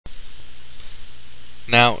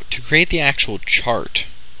Now, to create the actual chart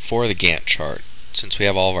for the Gantt chart, since we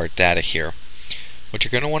have all of our data here, what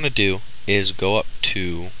you're going to want to do is go up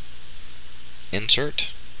to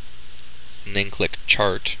Insert, and then click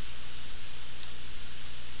Chart.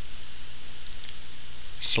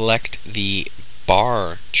 Select the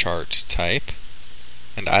bar chart type,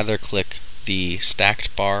 and either click the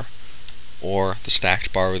stacked bar or the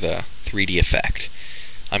stacked bar with a 3D effect.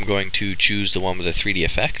 I'm going to choose the one with a 3D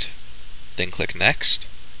effect, then click Next.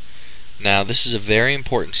 Now this is a very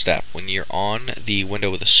important step. When you're on the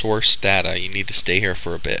window with the source data, you need to stay here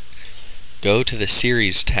for a bit. Go to the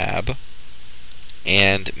Series tab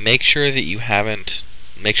and make sure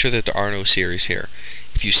that there are no series here.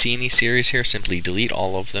 If you see any series here, simply delete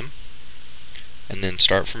all of them and then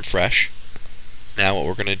start from fresh. Now what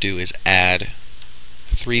we're going to do is add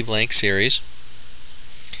 3 blank series.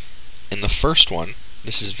 In the first one,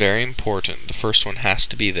 this is very important, the first one has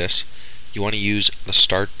to be this. You want to use the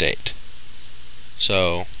start date.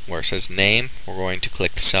 So where it says name, we're going to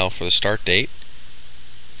click the cell for the start date.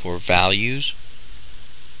 For values,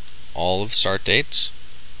 all of the start dates.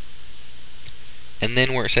 And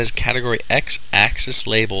then where it says category X-axis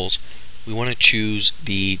labels, we want to choose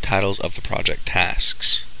the titles of the project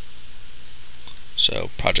tasks. So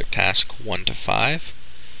project task 1 to 5.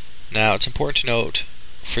 Now it's important to note,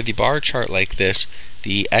 for the bar chart like this,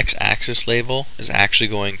 the X-axis label is actually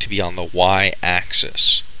going to be on the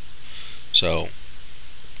Y-axis. So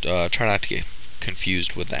try not to get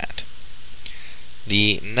confused with that.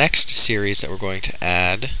 The next series that we're going to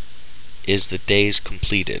add is the days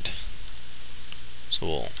completed. So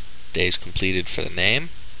we'll days completed for the name.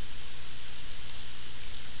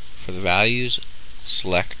 For the values,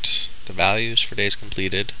 select the values for days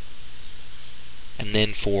completed. And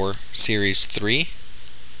then for series 3,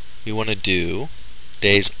 we want to do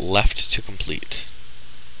days left to complete.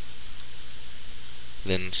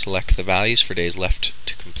 Then select the values for days left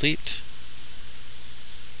to complete.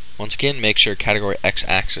 Once again, make sure category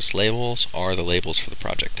X-axis labels are the labels for the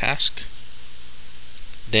project task.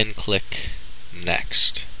 Then click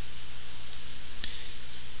Next.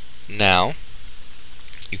 Now,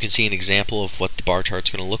 you can see an example of what the bar chart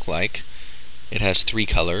is going to look like. It has 3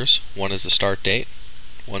 colors. One is the start date,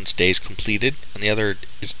 one's days completed, and the other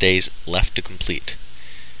is days left to complete.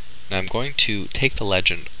 Now I'm going to take the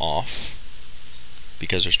legend off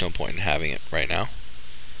because there's no point in having it right now,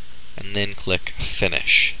 and then click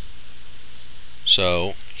Finish.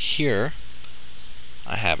 So here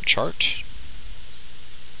I have a chart,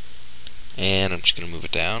 and I'm just going to move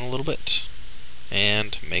it down a little bit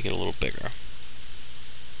and make it a little bigger.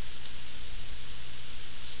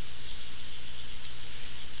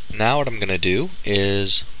 Now what I'm going to do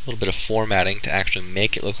is a little bit of formatting to actually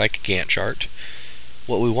make it look like a Gantt chart.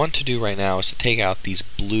 What we want to do right now is to take out these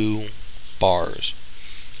blue bars.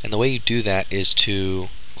 And the way you do that is to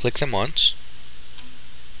click them once,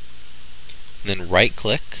 and then right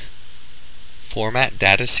click, Format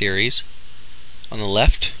Data Series. On the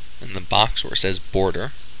left, in the box where it says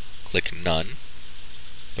Border, click None.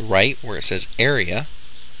 The right, where it says Area,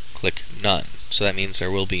 click None. So that means there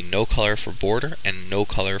will be no color for border and no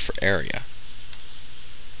color for area.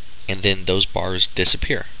 And then those bars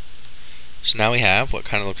disappear. So now we have what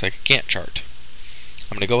kind of looks like a Gantt chart.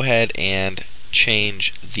 I'm going to go ahead and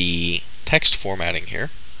change the text formatting here.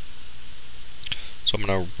 So I'm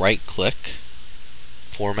going to right click,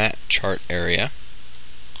 Format Chart Area.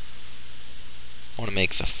 I want to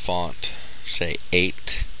make the font say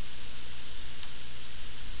 8.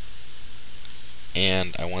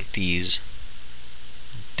 And I want these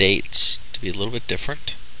dates to be a little bit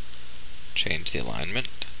different. Change the alignment.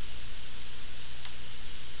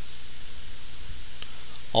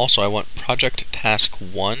 Also, I want Project Task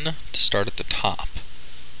 1 to start at the top.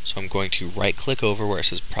 So I'm going to right click over where it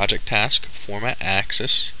says Project Task, Format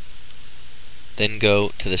Axis, then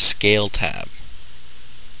go to the Scale tab.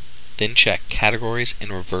 Then check Categories in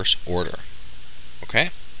Reverse Order.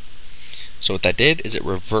 Okay? So what that did is it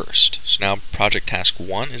reversed. So now Project Task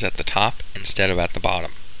 1 is at the top instead of at the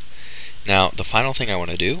bottom. Now the final thing I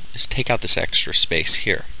want to do is take out this extra space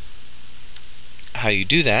here. How you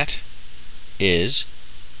do that is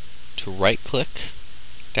to right click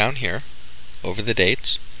down here over the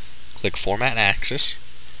dates, click Format Axis,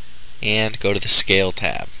 and go to the Scale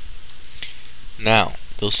tab. Now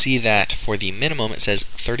you'll see that for the minimum it says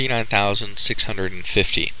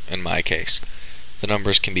 39,650 in my case. The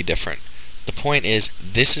numbers can be different. The point is,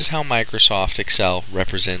 this is how Microsoft Excel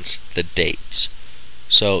represents the dates.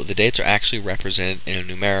 So the dates are actually represented in a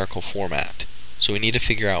numerical format. So we need to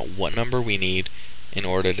figure out what number we need in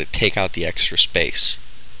order to take out the extra space.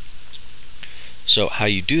 So how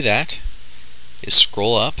you do that is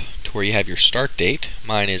scroll up to where you have your start date.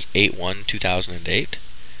 Mine is 8/1/2008.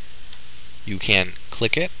 You can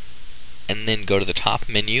click it and then go to the top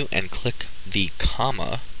menu and click the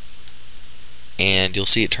comma, and you'll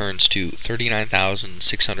see it turns to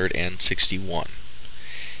 39,661.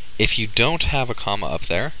 If you don't have a comma up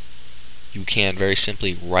there, you can very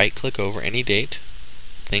simply right click over any date,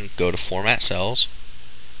 then go to Format Cells.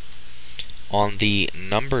 On the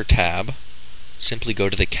Number tab, simply go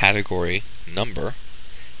to the category Number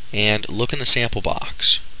and look in the sample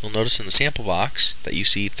box. You'll notice in the sample box that you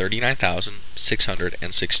see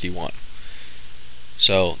 39,661.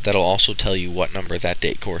 So that'll also tell you what number that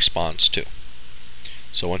date corresponds to.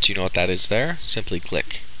 So once you know what that is there, simply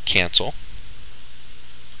click Cancel.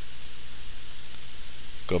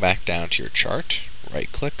 Go back down to your chart,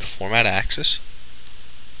 right click, Format Axis,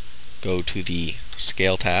 go to the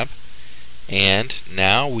Scale tab, and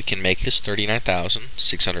now we can make this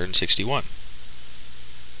 39,661.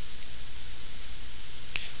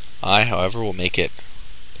 I, however, will make it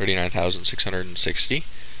 39,660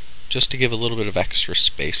 just to give a little bit of extra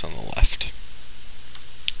space on the left.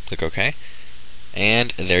 Click OK,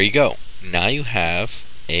 and there you go. Now you have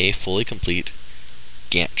a fully complete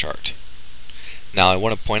Gantt chart. Now I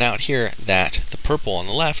want to point out here that the purple on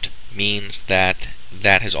the left means that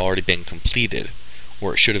that has already been completed,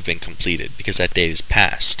 or it should have been completed, because that date is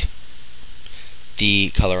past.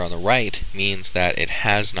 The color on the right means that it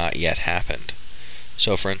has not yet happened.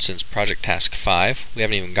 So for instance, Project Task 5, we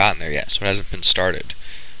haven't even gotten there yet, so it hasn't been started.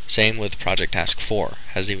 Same with Project Task 4,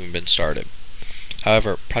 hasn't even been started.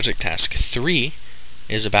 However, Project Task 3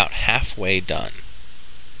 is about halfway done,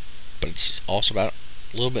 but it's also about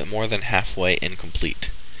a little bit more than halfway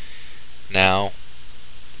incomplete. Now,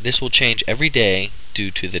 this will change every day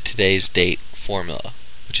due to the today's date formula,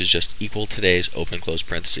 which is just equal today's open and close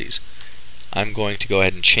parentheses. I'm going to go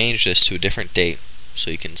ahead and change this to a different date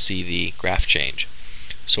so you can see the graph change.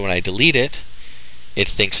 So when I delete it, it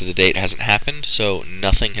thinks that the date hasn't happened, so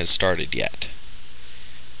nothing has started yet.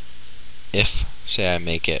 If, say, I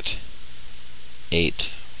make it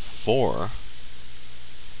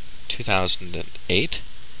 8/4/2008,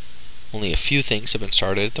 only a few things have been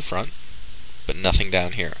started at the front, but nothing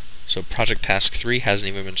down here. So Project Task 3 hasn't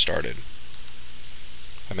even been started.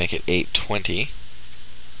 If I make it 8/20,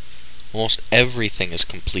 almost everything is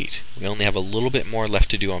complete. We only have a little bit more left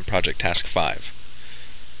to do on Project Task 5.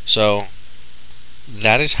 So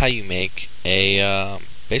that is how you make a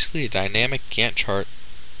basically a dynamic Gantt chart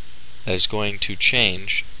that is going to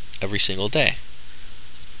change every single day,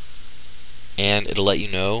 and it'll let you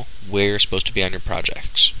know where you're supposed to be on your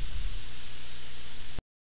projects.